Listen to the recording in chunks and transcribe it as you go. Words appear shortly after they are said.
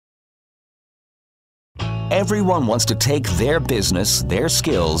Everyone wants to take their business, their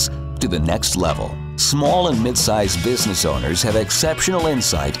skills, to the next level. Small and mid-sized business owners have exceptional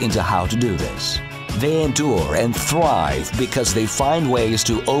insight into how to do this. They endure and thrive because they find ways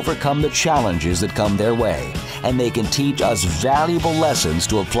to overcome the challenges that come their way, and they can teach us valuable lessons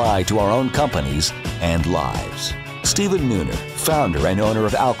to apply to our own companies and lives. Stephen Nooner, founder and owner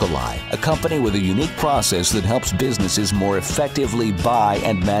of Alkali, a company with a unique process that helps businesses more effectively buy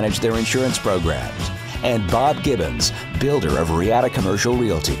and manage their insurance programs. And Bob Gibbons, builder of Riata Commercial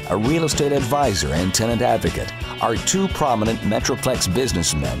Realty, a real estate advisor and tenant advocate, are two prominent Metroplex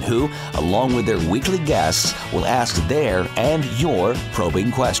businessmen who, along with their weekly guests, will ask their and your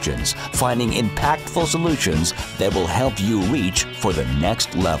probing questions, finding impactful solutions that will help you reach for the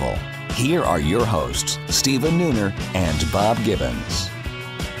next level. Here are your hosts, Stephen Nooner and Bob Gibbons.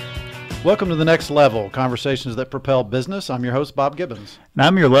 Welcome to The Next Level, conversations that propel business. I'm your host, Bob Gibbons. And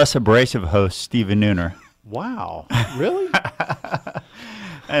I'm your less abrasive host, Stephen Nooner. Wow, really?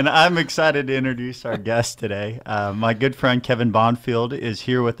 And I'm excited to introduce our guest today. My good friend Kevin Bonfield is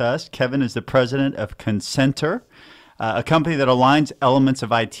here with us. Kevin is the president of Concentre, a company that aligns elements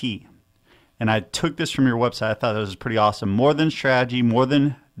of IT. And I took this from your website. I thought that was pretty awesome. More than strategy, more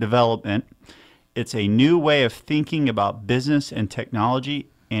than development. It's a new way of thinking about business and technology,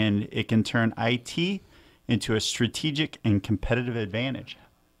 and it can turn IT into a strategic and competitive advantage.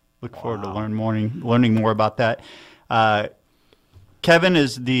 Look forward to learning more about that. Kevin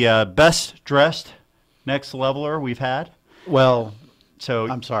is the best dressed next leveler we've had. Well, so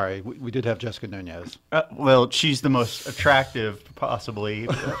I'm sorry. We did have Jessica Nunez. Well, she's the most attractive, possibly.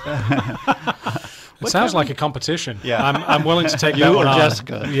 It sounds like a competition. Yeah. I'm willing to take You that or one on.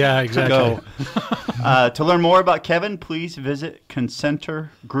 Jessica. Yeah, exactly. Go. To learn more about Kevin, please visit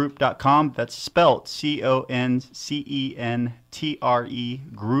concentregroup.com. That's spelled CONCENTRE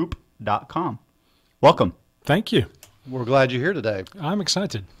group.com. Welcome. Thank you. We're glad you're here today. I'm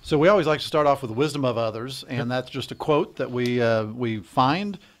excited. So we always like to start off with the wisdom of others, and that's just a quote that we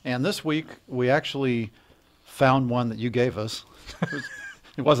find. And this week we actually found one that you gave us.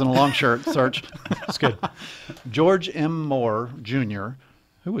 It wasn't a long search. That's good. George M. Moore Jr.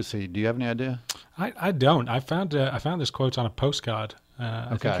 Who was he? Do you have any idea? I don't. I found this quote on a postcard.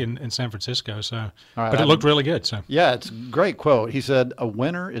 I think in San Francisco. So, All right, but it looked really good. So yeah, it's a great quote. He said, "A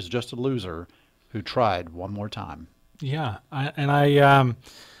winner is just a loser who tried one more time." yeah, I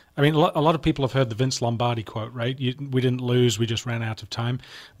mean, a lot of people have heard the Vince Lombardi quote, right? We didn't lose, we just ran out of time.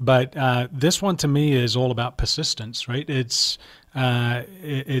 But this one to me is all about persistence, right? It's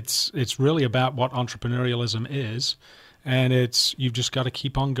really about what entrepreneurialism is, and you've just got to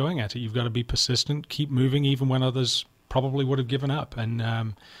keep on going at it. You've got to be persistent, keep moving, even when others probably would have given up.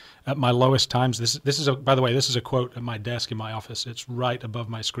 And at my lowest times, by the way, this is a quote at my desk in my office. It's right above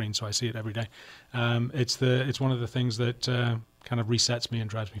my screen, so I see it every day. It's one of the things that kind of resets me and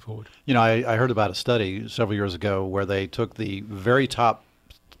drives me forward. You know, I heard about a study several years ago where they took the very top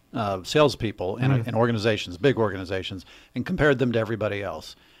salespeople in organizations, big organizations, and compared them to everybody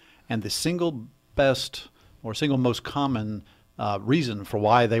else. And the single best or single most common reason for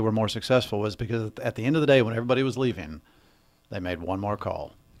why they were more successful was because at the end of the day, when everybody was leaving, they made one more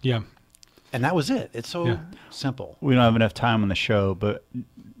call. Yeah. And that was it. It's so simple. We don't have enough time on the show, but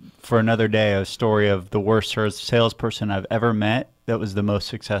for another day, a story of the worst salesperson I've ever met that was the most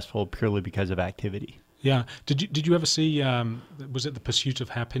successful purely because of activity. Yeah. Did you ever see, was it The Pursuit of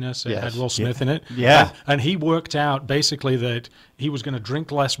Happiness? It Yes. had Will Smith in it. Yeah. And he worked out basically that he was going to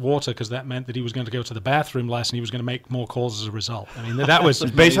drink less water because that meant that he was going to go to the bathroom less, and he was going to make more calls as a result. I mean, that was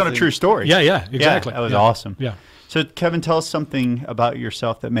Based on a true story. Yeah, exactly. Yeah, that was awesome. Yeah. So, Kevin, tell us something about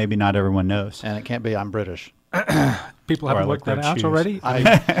yourself that maybe not everyone knows. And it can't be I'm British. People Or I haven't like worked that red out shoes. already.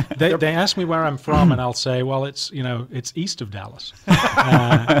 They ask me where I'm from, and I'll say, well, it's east of Dallas.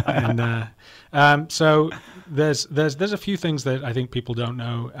 So there's a few things that I think people don't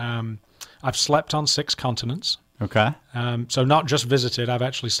know. I've slept on 6 continents. Okay. So not just visited. I've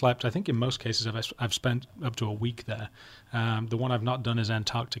actually slept. I think in most cases I've spent up to a week there. The one I've not done is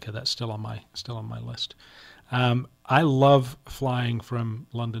Antarctica. That's still on my list. I love flying from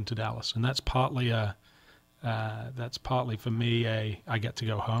London to Dallas, and that's partly for me I get to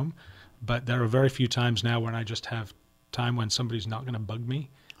go home. But there are very few times now when I just have time when somebody's not going to bug me,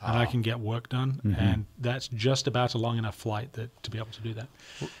 and I can get work done, and that's just about a long enough flight to be able to do that.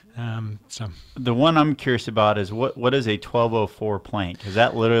 So the one I'm curious about is what is a 1204 plank? Is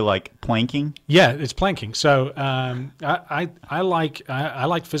that literally like planking? yeah, it's planking. So I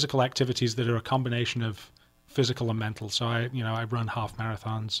like physical activities that are a combination of physical and mental. So I run half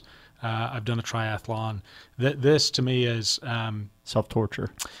marathons. I've done a triathlon. This to me is self-torture.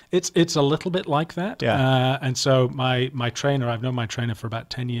 It's a little bit like that. Yeah. And so my trainer, I've known my trainer for about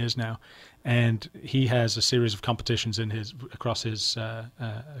 10 years now, and he has a series of competitions across his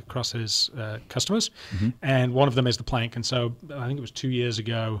customers, and one of them is the plank. And so I think it was 2 years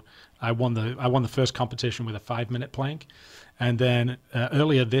ago, I won the first competition with a 5-minute plank, and then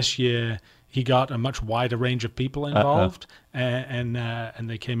earlier this year he got a much wider range of people involved, and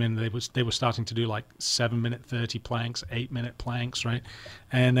they came in. They were starting to do like 7-minute 30 planks, 8-minute planks, right?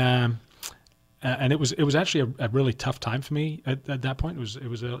 And it was actually a really tough time for me at that point. It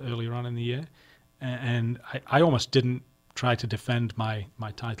was earlier on in the year, and I almost didn't try to defend my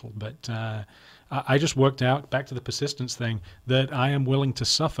title, but I just worked out, back to the persistence thing, that I am willing to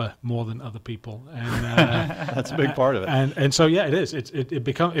suffer more than other people, and that's a big part of it. And so yeah, it is. It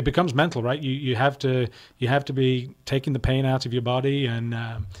becomes mental, right? You have to be taking the pain out of your body,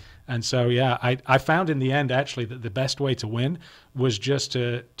 and so yeah, I found in the end actually that the best way to win was just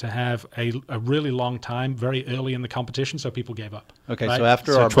to have a really long time very early in the competition, so people gave up. Okay, right? so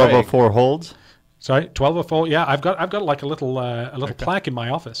after our 12:04 holds. Sorry, 12:04. Yeah, I've got like a little plaque in my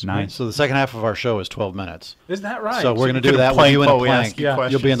office. Nice. So the second half of our show is 12 minutes. Is that right? So we're going to you do could that with plank you in a while we ask plank. you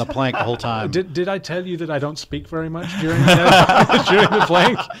questions. You'll be in the plank the whole time. Did I tell you that I don't speak very much during during the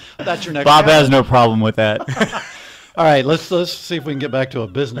plank? That's your next. Bob challenge. has no problem with that. All right, let's see if we can get back to a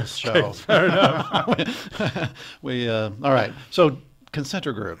business show. Okay, fair enough. All right. So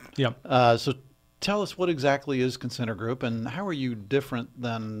Concentre Group. Yep. So tell us, what exactly is Concentre Group, and how are you different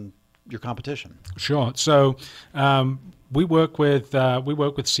than your competition? Sure. So we work with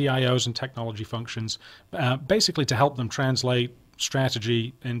CIOs and technology functions, basically to help them translate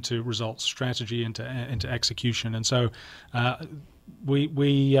strategy into results, strategy into execution. And so we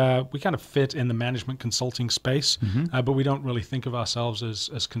kind of fit in the management consulting space, but we don't really think of ourselves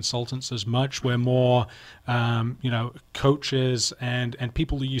as consultants as much. We're more coaches and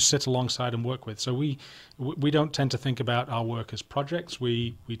people that you sit alongside and work with. So we don't tend to think about our work as projects.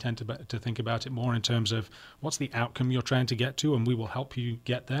 We tend to think about it more in terms of what's the outcome you're trying to get to, and we will help you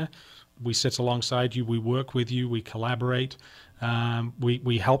get there. We sit alongside you, we work with you, we collaborate,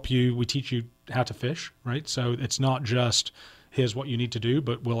 we help you, we teach you how to fish, right? So it's not just here's what you need to do,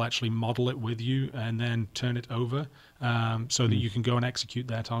 but we'll actually model it with you and then turn it over so that you can go and execute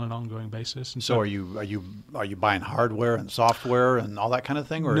that on an ongoing basis. And so are you buying hardware and software and all that kind of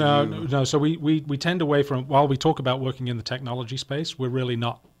thing? Or no. So we tend away from, while we talk about working in the technology space, we're really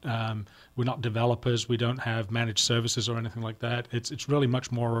not we're not developers. We don't have managed services or anything like that. It's really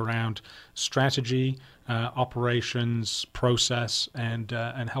much more around strategy, operations, process, and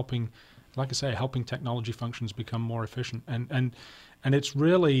helping, like I say, helping technology functions become more efficient. And it's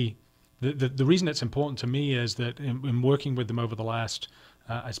really, the reason it's important to me is that in working with them over the last,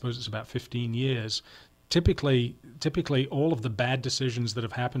 I suppose it's about 15 years, typically all of the bad decisions that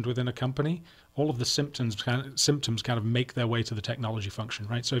have happened within a company, all of the symptoms kind of make their way to the technology function,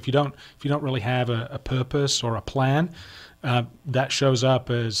 right? So if you don't really have a purpose or a plan, that shows up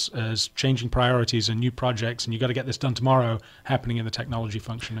as changing priorities and new projects, and you got to get this done tomorrow, happening in the technology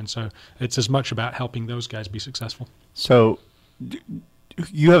function. And so it's as much about helping those guys be successful. So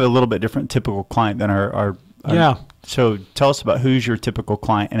you have a little bit different typical client than our yeah. So tell us about who's your typical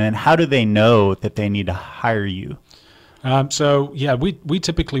client, and then how do they know that they need to hire you? So yeah, we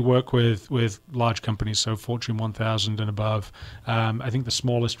typically work with large companies, so Fortune 1000 and above. I think the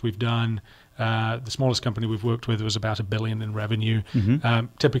smallest we've done, the smallest company we've worked with was about $1 billion in revenue.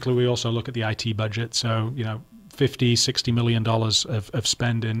 Typically, we also look at the IT budget. So $50-60 million of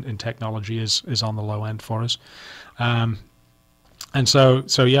spend in technology is on the low end for us. And so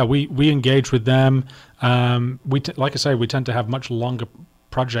yeah, we engage with them. Like I say, we tend to have much longer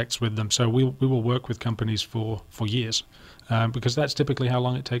projects with them. So we will work with companies for years, because that's typically how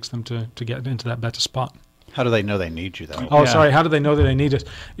long it takes them to get into that better spot. How do they know they need you, though? Oh, sorry. How do they know that they need us?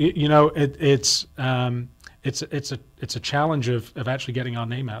 It's a challenge of actually getting our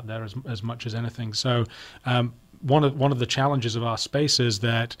name out there as much as anything. So one of the challenges of our space is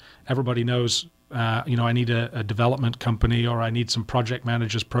that everybody knows, I need a development company, or I need some project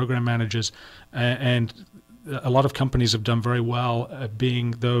managers, program managers, and a lot of companies have done very well at being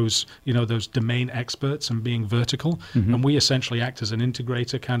those domain experts and being vertical. And we essentially act as an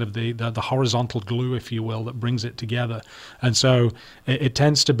integrator, kind of the horizontal glue, if you will, that brings it together. And so it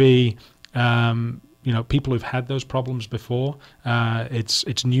tends to be, people who've had those problems before.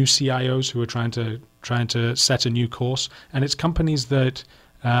 It's new CIOs who are trying to set a new course, and it's companies that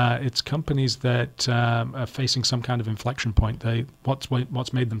It's companies that are facing some kind of inflection point.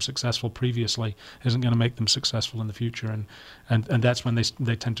 What's made them successful previously isn't going to make them successful in the future, and that's when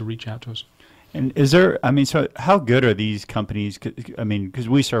they tend to reach out to us. And is there, I mean, so how good are these companies? I mean, because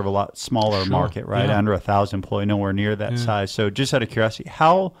we serve a lot smaller market, right? Yeah. Under 1,000 employee, nowhere near that size. So just out of curiosity,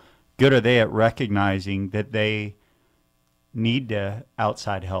 how good are they at recognizing that they need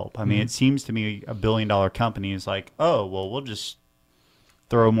outside help? I mean, it seems to me a $1 billion company is like, oh, well, we'll just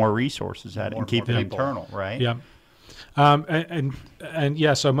throw more resources at it and keep it internal, right? Yeah. And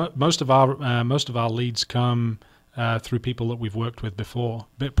yeah, so most of our leads come through people that we've worked with before,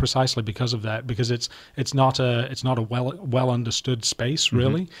 but precisely because of that, because it's not a well understood space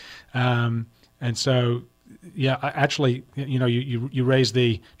really, and so yeah, actually, you know, you raise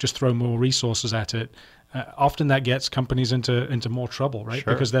the just throw more resources at it. Often that gets companies into more trouble, right?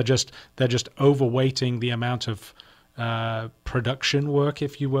 Sure. Because they're just overweighting the amount of production work,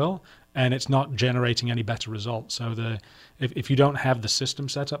 if you will, and it's not generating any better results. So if you don't have the system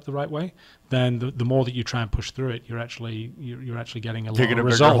set up the right way, then the more that you try and push through it, you're actually getting a lower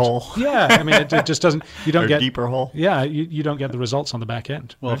result. Bigger hole. Yeah, I mean, it just doesn't. You don't Or get deeper hole. Yeah, you don't get the results on the back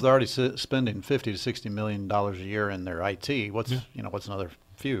end. Well, right? if they're already spending $50 to $60 million a year in their IT, what's another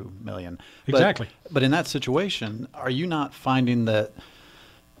few million? Exactly. But in that situation, are you not threatening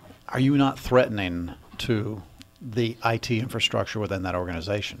to the IT infrastructure within that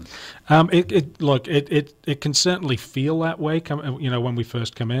organization? It can certainly feel that way. When we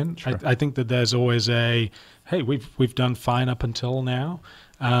first come in, Sure. I think that there's always hey, we've done fine up until now.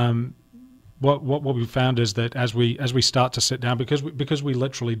 What we found is that as we start to sit down, because we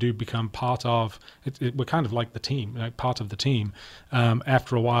literally do become part of it, we're kind of like the team, like part of the team.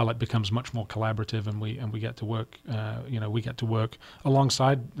 After a while, it becomes much more collaborative, and we get to work. We get to work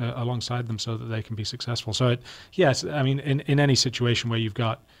alongside them so that they can be successful. So yes, I mean, in any situation where you've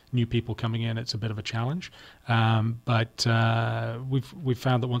got new people coming in, it's a bit of a challenge. But we've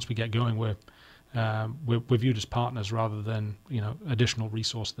found that once we get going, we're viewed as partners rather than additional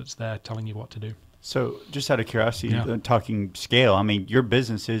resource that's there telling you what to do. So just out of curiosity, talking scale, I mean, your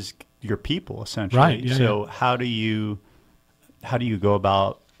business is your people essentially. Right. Yeah, so how do you go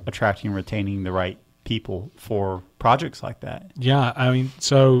about attracting and retaining the right people for projects like that? Yeah, I mean,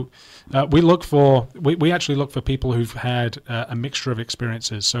 so we actually look for people who've had a mixture of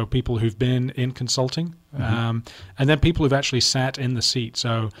experiences. So people who've been in consulting, and then people who've actually sat in the seat.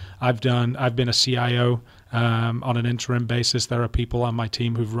 So I've been a CIO on an interim basis. There are people on my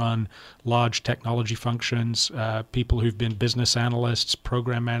team who've run large technology functions, people who've been business analysts,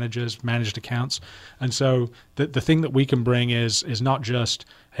 program managers, managed accounts. And so the thing that we can bring is not just,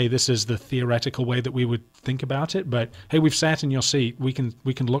 hey, this is the theoretical way that we would think about it, but hey, we've sat in your seat. We can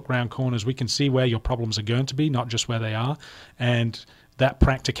look around corners. We can see where your problems are going to be, not just where they are. And that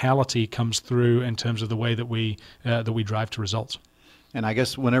practicality comes through in terms of the way that we drive to results. And I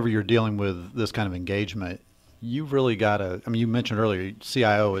guess whenever you're dealing with this kind of engagement, you've really got to, I mean, you mentioned earlier,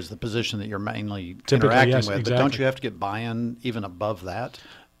 CIO is the position that you're mainly interacting with, exactly. But don't you have to get buy-in even above that?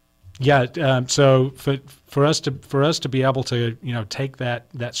 Yeah. So for us to be able to take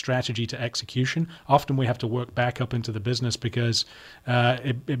that strategy to execution, often we have to work back up into the business because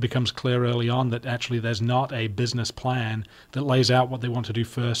it becomes clear early on that actually there's not a business plan that lays out what they want to do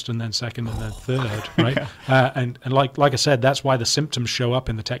first and then second and then third, right? And like I said, that's why the symptoms show up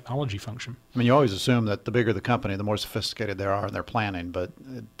in the technology function. I mean, you always assume that the bigger the company, the more sophisticated they are in their planning, but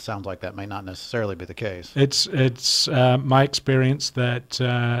it sounds like that may not necessarily be the case. It's my experience that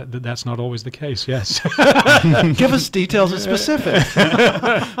that's not always the case. Yes. Give us details and specifics.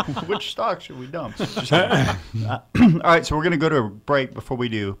 Which stock should we dump? All right, so we're going to go to a break. Before we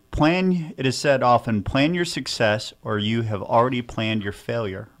do, it is said often, plan your success or you have already planned your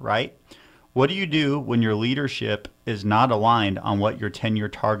failure, right? What do you do when your leadership is not aligned on what your 10-year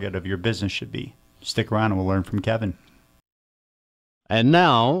target of your business should be? Stick around and we'll learn from Kevin. And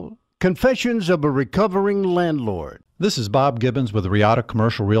now, Confessions of a Recovering Landlord. This is Bob Gibbons with Riata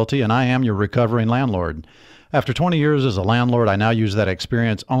Commercial Realty, and I am your recovering landlord. After 20 years as a landlord, I now use that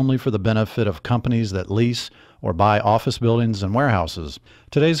experience only for the benefit of companies that lease or buy office buildings and warehouses.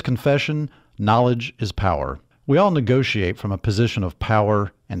 Today's confession, knowledge is power. We all negotiate from a position of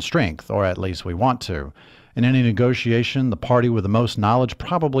power and strength, or at least we want to. In any negotiation, the party with the most knowledge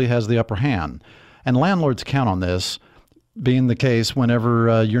probably has the upper hand. And landlords count on this being the case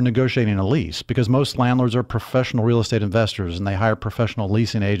whenever you're negotiating a lease, because most landlords are professional real estate investors and they hire professional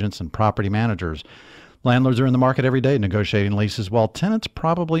leasing agents and property managers. Landlords are in the market every day negotiating leases, while tenants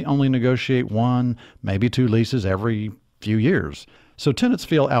probably only negotiate 1, maybe 2 leases every few years. So tenants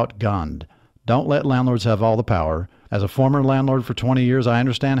feel outgunned. Don't let landlords have all the power. As a former landlord for 20 years, I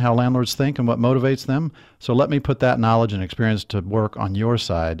understand how landlords think and what motivates them. So let me put that knowledge and experience to work on your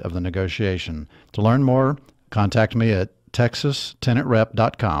side of the negotiation. To learn more, contact me at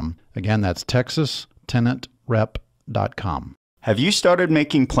texastenantrep.com. Again, that's texastenantrep.com. Have you started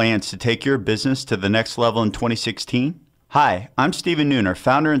making plans to take your business to the next level in 2016? Hi, I'm Stephen Nooner,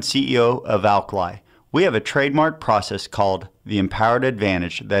 founder and CEO of Alkali. We have a trademark process called the Empowered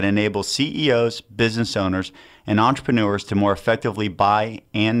Advantage that enables CEOs, business owners, and entrepreneurs to more effectively buy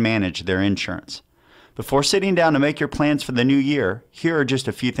and manage their insurance. Before sitting down to make your plans for the new year, here are just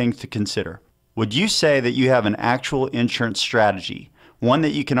a few things to consider. Would you say that you have an actual insurance strategy, one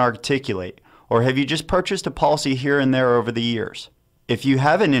that you can articulate, or have you just purchased a policy here and there over the years? If you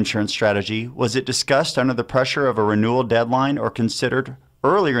have an insurance strategy, was it discussed under the pressure of a renewal deadline or considered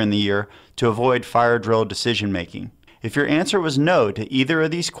earlier in the year to avoid fire drill decision making? If your answer was no to either of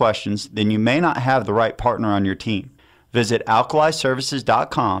these questions, then you may not have the right partner on your team. Visit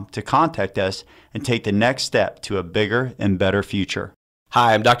alkaliservices.com to contact us and take the next step to a bigger and better future.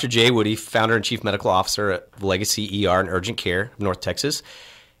 Hi, I'm Dr. Jay Woody, founder and chief medical officer at Legacy ER and Urgent Care of North Texas,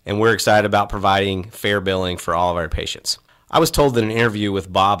 and we're excited about providing fair billing for all of our patients. I was told that an interview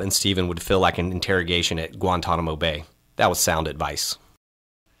with Bob and Stephen would feel like an interrogation at Guantanamo Bay. That was sound advice.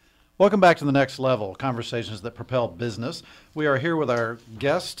 Welcome back to The Next Level, conversations that propel business. We are here with our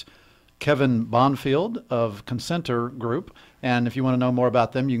guest, Kevin Bonfield of Concentre Group. And if you want to know more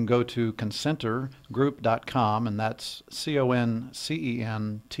about them, you can go to concentregroup.com, and that's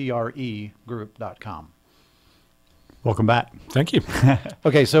CONCENTRE group.com. Welcome back. Thank you.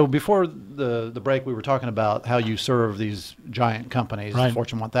 Okay, so before the break, we were talking about how you serve these giant companies, Right.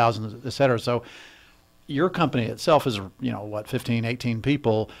 Fortune 1000, et cetera. So your company itself is, 15, 18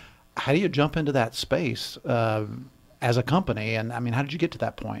 people. How do you jump into that space as a company? And I mean, how did you get to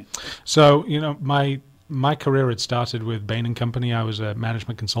that point? So, my career had started with Bain & Company. I was a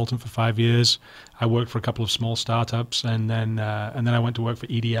management consultant for 5 years. I worked for a couple of small startups, and then I went to work for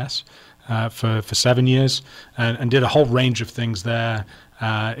EDS for 7 years, and did a whole range of things there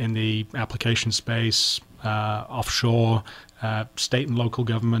in the application space, offshore, state and local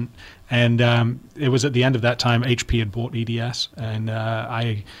government. And it was at the end of that time HP had bought EDS, and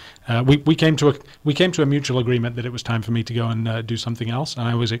we came to a mutual agreement that it was time for me to go and do something else. And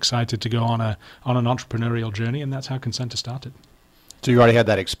I was excited to go on an entrepreneurial journey, and that's how Concentre started. So you already had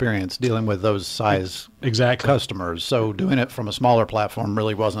that experience dealing with those size Exactly. customers. So doing it from a smaller platform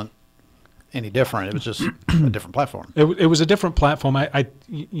really wasn't any different. It was just a different platform. It was a different platform. I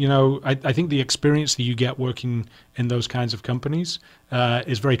think the experience that you get working in those kinds of companies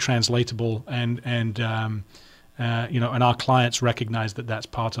is very translatable, and our clients recognize that that's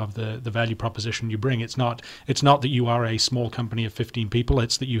part of the value proposition you bring. It's not that you are a small company of 15 people.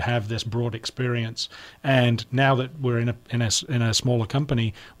 It's that you have this broad experience. And now that we're in a smaller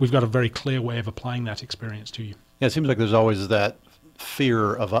company, we've got a very clear way of applying that experience to you. Yeah, it seems like there's always that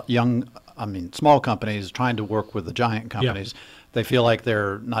fear of small companies trying to work with the giant companies. Yeah. They feel like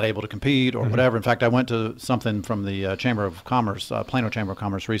they're not able to compete or whatever. In fact, I went to something from the Chamber of Commerce, Plano Chamber of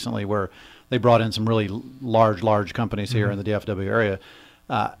Commerce recently, where they brought in some really large companies here in the DFW area,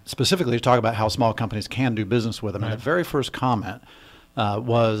 specifically to talk about how small companies can do business with them. Right. And the very first comment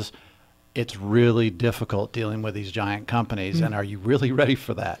was, it's really difficult dealing with these giant companies, and are you really ready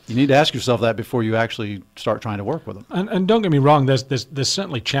for that? You need to ask yourself that before you actually start trying to work with them. And don't get me wrong, there's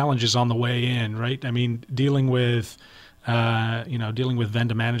certainly challenges on the way in, right? I mean, dealing with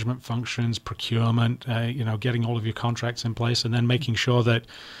vendor management functions, procurement, getting all of your contracts in place, and then making sure that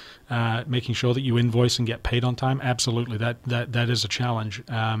you invoice and get paid on time. Absolutely, that is a challenge.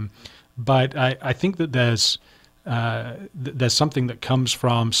 But I think that there's something that comes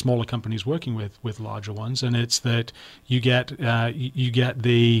from smaller companies working with larger ones, and it's that you get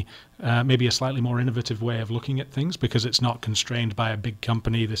the maybe a slightly more innovative way of looking at things, because it's not constrained by a big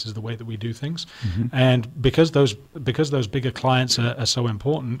company. This is the way that we do things, and because those bigger clients are so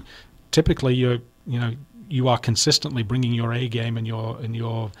important, typically you are consistently bringing your A game and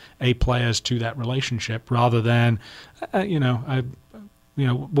your A players to that relationship, rather than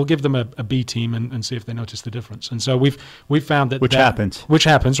we'll give them a B team and see if they notice the difference. And so we've found that which happens,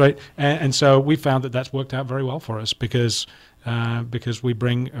 right? And so we found that that's worked out very well for us, because we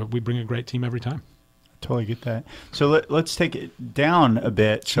bring a great team every time. I totally get that. So let's take it down a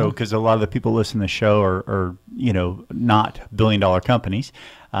bit. So, because a lot of the people listening to the show are not billion-dollar companies,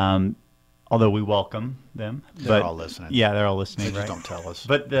 although we welcome them. They're all listening. Yeah, they're all listening. They just don't tell us.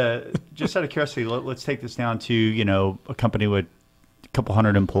 But just out of curiosity, let's take this down to a company with a couple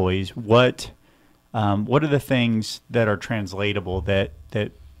hundred employees. What are the things that are translatable that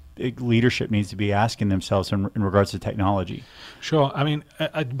leadership needs to be asking themselves in regards to technology? Sure. I mean,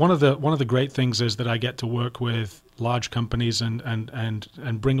 one of the great things is that I get to work with large companies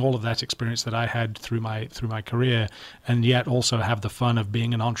and bring all of that experience that I had through my career, and yet also have the fun of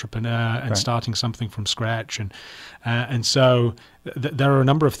being an entrepreneur and starting something from scratch. And so there are a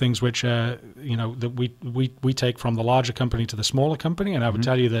number of things which that we take from the larger company to the smaller company, and I would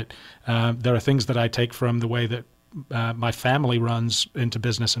tell you that there are things that I take from the way that my family runs into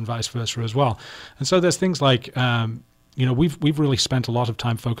business and vice versa as well. And so there's things like we've really spent a lot of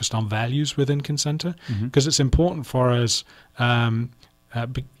time focused on values within Concentre, because it's important for us.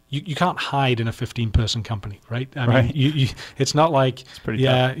 You can't hide in a 15-person company, right? I mean, it's not like,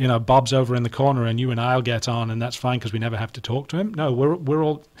 tough. Bob's over in the corner and you and I'll get on and that's fine because we never have to talk to him. No, we're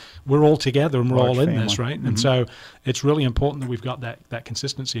all together and we're all in this, right? And so it's really important that we've got that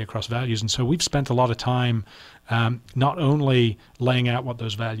consistency across values. And so we've spent a lot of time not only laying out what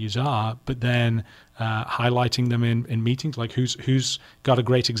those values are, but then highlighting them in meetings, like who's got a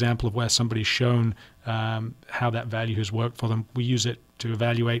great example of where somebody's shown how that value has worked for them. We use it to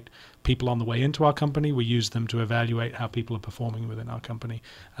evaluate people on the way into our company. We use them to evaluate how people are performing within our company.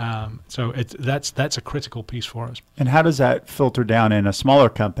 So that's a critical piece for us. And how does that filter down in a smaller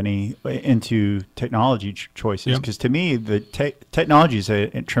company into technology choices? Because to me, the technology is a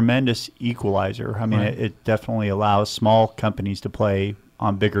tremendous equalizer. I mean, it definitely allows small companies to play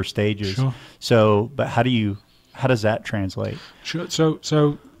on bigger stages. Sure. So, but how does that translate? Sure.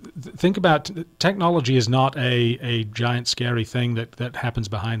 So think about technology is not a giant scary thing that happens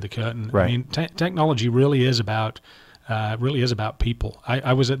behind the curtain. Right. I mean, technology really is about people.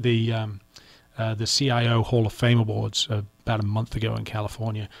 I was at the CIO Hall of Fame Awards about a month ago in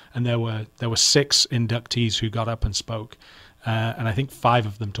California, and there were 6 inductees who got up and spoke, and I think 5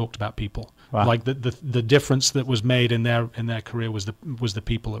 of them talked about people. Wow. Like the difference that was made in their career was the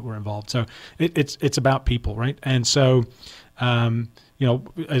people that were involved. So it's about people, right? And so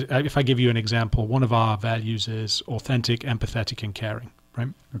if I give you an example, one of our values is authentic, empathetic, and caring, right?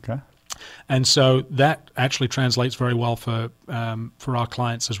 Okay. And so that actually translates very well for our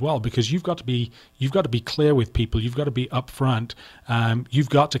clients as well, because you've got to be clear with people. You've got to be upfront. You've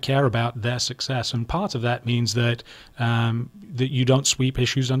got to care about their success, and part of that means that you don't sweep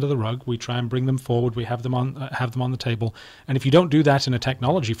issues under the rug. We try and bring them forward. We have them on the table. And if you don't do that in a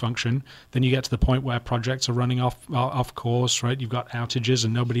technology function, then you get to the point where projects are running off course, right? You've got outages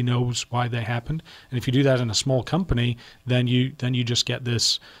and nobody knows why they happened. And if you do that in a small company, then you just get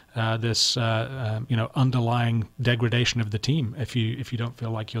this underlying degradation of the team if you don't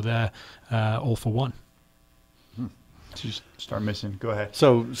feel like you're there all for one. Just start missing. Go ahead.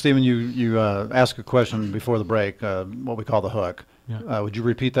 So, Stephen, you asked a question before the break, what we call the hook. Yeah. Would you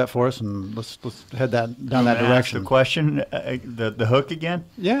repeat that for us, and let's head down that direction? Ask the question, the hook again?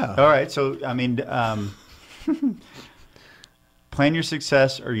 Yeah. All right. So, I mean, plan your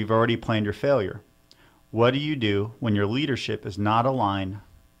success, or you've already planned your failure. What do you do when your leadership is not aligned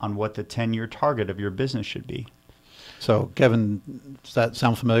on what the 10-year target of your business should be? So, Kevin, does that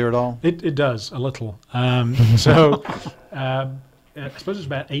sound familiar at all? It does, a little. So I suppose it's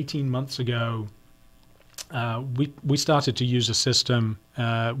about 18 months ago, we started to use a system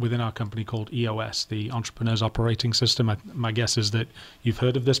within our company called EOS, the Entrepreneur's Operating System. My guess is that you've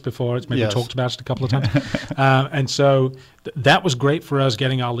heard of this before. It's maybe talked about it a couple of times. And so that was great for us,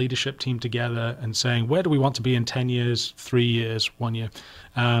 getting our leadership team together and saying, where do we want to be in 10 years, 3 years, 1 year?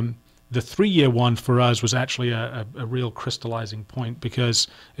 The 3-year one for us was actually a real crystallizing point, because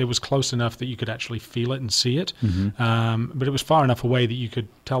it was close enough that you could actually feel it and see it. But it was far enough away that you could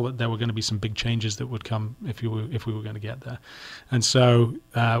tell that there were going to be some big changes that would come if we were going to get there. And so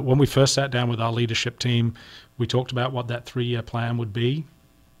when we first sat down with our leadership team, we talked about what that 3-year plan would be.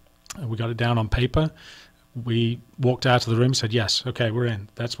 We got it down on paper. We walked out of the room and said, yes, okay, we're in.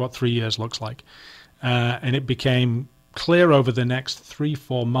 That's what 3 years looks like. And it became clear over the next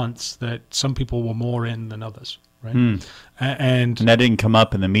 3-4 months that some people were more in than others, right? And that didn't come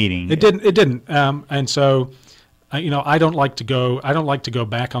up in the meeting. It didn't. And so, I don't like to go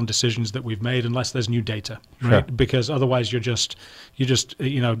back on decisions that we've made unless there's new data, right? Sure. Because otherwise you're just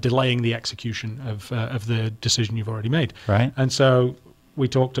delaying the execution of the decision you've already made. Right. And so we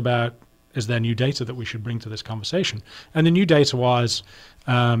talked about, is there new data that we should bring to this conversation? And the new data was,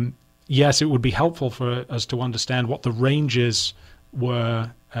 yes, it would be helpful for us to understand what the ranges were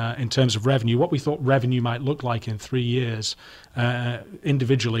in terms of revenue, what we thought revenue might look like in 3 years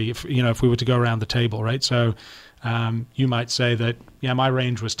individually, if we were to go around the table, right? So you might say that, my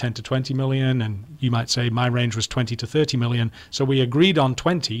range was 10 to 20 million, and you might say my range was 20 to 30 million. So we agreed on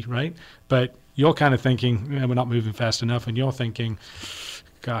 20, right? But you're kind of thinking, we're not moving fast enough, and you're thinking,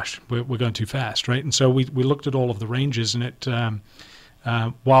 gosh, we're going too fast, right? And so we looked at all of the ranges, and it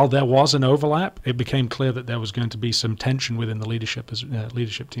while there was an overlap, it became clear that there was going to be some tension within the leadership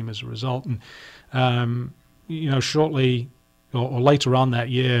team as a result. And shortly or later on that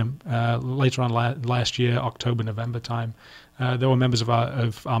year, last year, October, November time, there were members of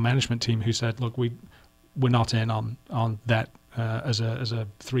our management team who said, "Look, we're not in on that as a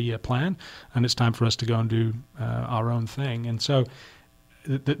 3-year plan, and it's time for us to go and do our own thing." And so,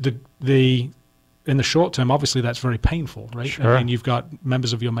 in the short term, obviously that's very painful, right? Sure. I mean, you've got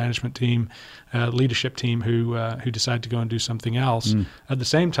members of your management team, leadership team who decide to go and do something else. At the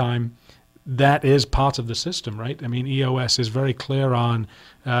same time, that is part of the system, right? I mean, EOS is very clear on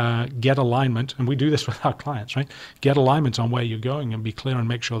get alignment, and we do this with our clients, right? Get alignment on where you're going and be clear and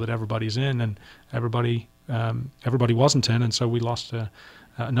make sure that everybody's in, and everybody wasn't in, and so we lost a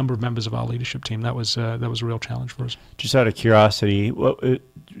number of members of our leadership team. That was a real challenge for us. Just out of curiosity, what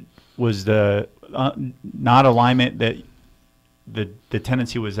was the not alignment that the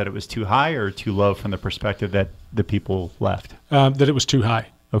tendency was that it was too high or too low from the perspective that the people left? That it was too high.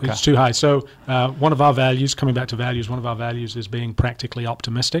 Okay. It's too high. So one of our values, coming back to values, one of our values is being practically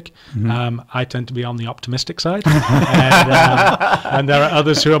optimistic. I tend to be on the optimistic side, and there are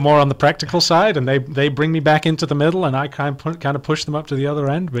others who are more on the practical side, and they bring me back into the middle, and I kind of push them up to the other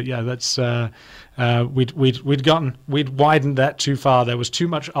end. But yeah, that's we'd widened that too far. There was too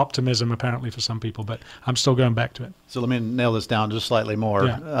much optimism apparently for some people, but I'm still going back to it. So let me nail this down just slightly more.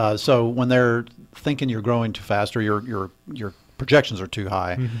 Yeah. So when they're thinking you're growing too fast or your projections are too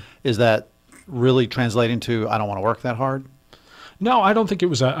high, is that really translating to I don't want to work that hard? No, I don't think it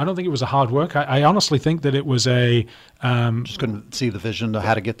was a hard work. I honestly think that it was a just couldn't see the vision of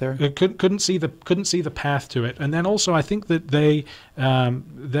how to get there. Couldn't see the path to it, and then also I think that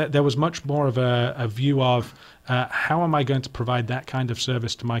there was much more of a view of how am I going to provide that kind of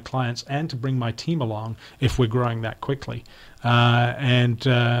service to my clients and to bring my team along if we're growing that quickly. I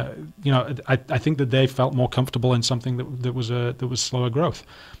think that they felt more comfortable in something that was slower growth.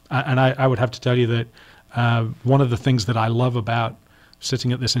 And I would have to tell you that one of the things that I love about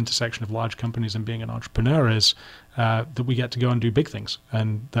sitting at this intersection of large companies and being an entrepreneur is that we get to go and do big things,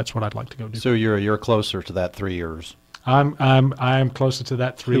 and that's what I'd like to go do. So you're closer to that 3 years. I'm closer to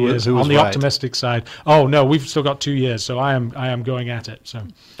that 3 years who was on the right? Optimistic side. Oh no, we've still got 2 years, so I am going at it. So,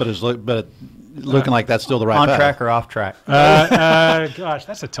 but it's looking like that's still the right On path. track or off track? Gosh,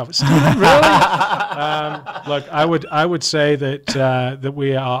 that's a tough. Really? Look, I would say that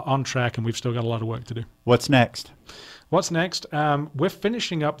we are on track, and we've still got a lot of work to do. What's next? What's next? We're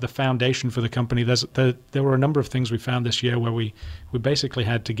finishing up the foundation for the company. There were a number of things we found this year where we basically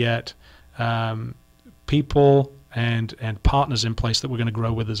had to get people and partners in place that were going to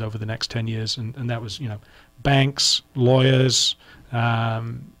grow with us over the next 10 years, and that was banks, lawyers,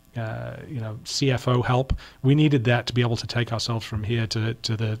 CFO help. We needed that to be able to take ourselves from here to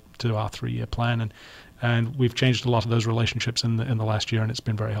our 3-year plan, and we've changed a lot of those relationships in the last year, and it's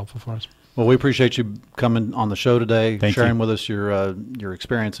been very helpful for us. Well, we appreciate you coming on the show today, sharing you. with us your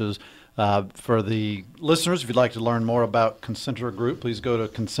experiences. For the listeners, if you'd like to learn more about Concentre Group, please go to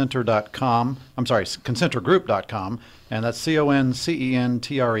concentre.com. I'm sorry, concentegroup.com, and that's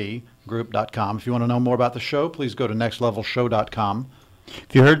CONCENTRE group.com. If you want to know more about the show, please go to nextlevelshow.com.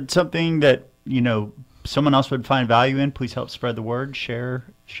 If you heard something that someone else would find value in, please help spread the word. Share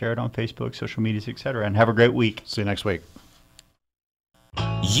it on Facebook, social medias, etc. And have a great week. See you next week.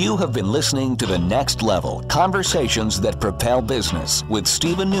 You have been listening to The Next Level, Conversations That Propel Business with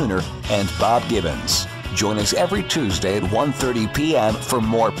Stephen Nooner and Bob Gibbons. Join us every Tuesday at 1:30 p.m. for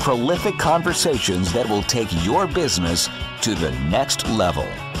more prolific conversations that will take your business to the next level.